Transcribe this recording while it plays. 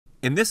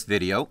In this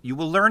video, you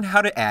will learn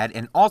how to add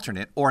an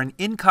alternate or an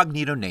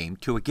incognito name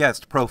to a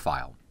guest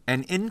profile.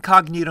 An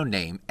incognito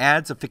name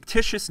adds a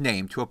fictitious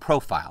name to a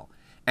profile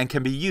and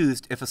can be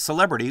used if a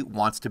celebrity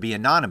wants to be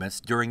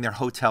anonymous during their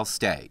hotel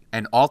stay.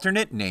 An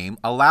alternate name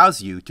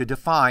allows you to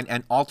define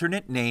an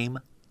alternate name,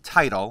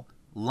 title,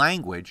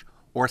 language,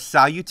 or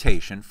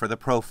salutation for the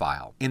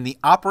profile. In the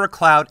Opera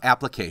Cloud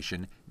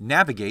application,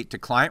 navigate to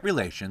Client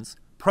Relations,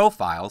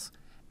 Profiles,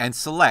 and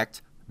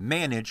select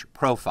Manage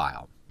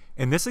Profile.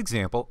 In this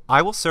example,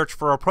 I will search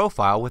for a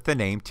profile with the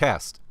name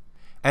Test,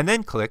 and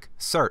then click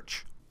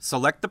Search.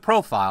 Select the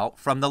profile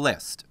from the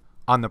list.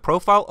 On the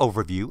Profile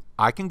Overview,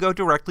 I can go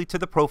directly to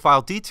the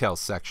Profile Details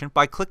section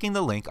by clicking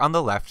the link on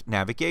the left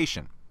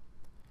navigation.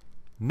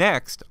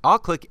 Next, I'll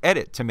click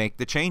Edit to make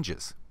the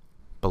changes.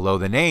 Below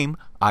the name,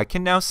 I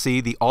can now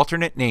see the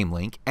alternate name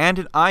link and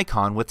an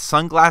icon with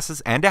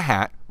sunglasses and a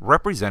hat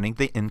representing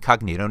the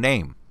incognito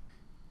name.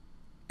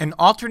 An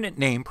alternate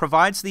name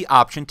provides the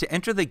option to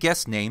enter the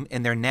guest name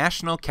in their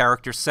national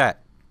character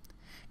set.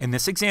 In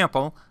this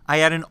example, I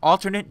add an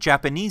alternate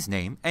Japanese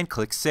name and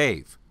click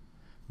Save.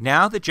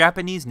 Now the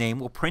Japanese name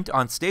will print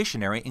on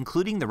stationery,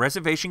 including the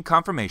reservation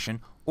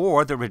confirmation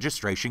or the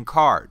registration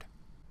card.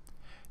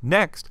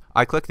 Next,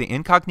 I click the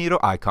incognito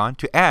icon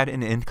to add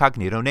an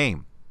incognito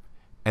name,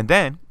 and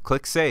then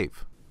click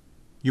Save.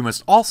 You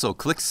must also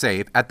click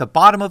Save at the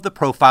bottom of the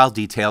Profile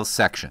Details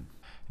section.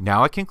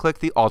 Now I can click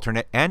the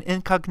alternate and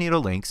incognito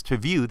links to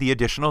view the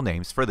additional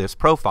names for this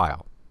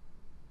profile.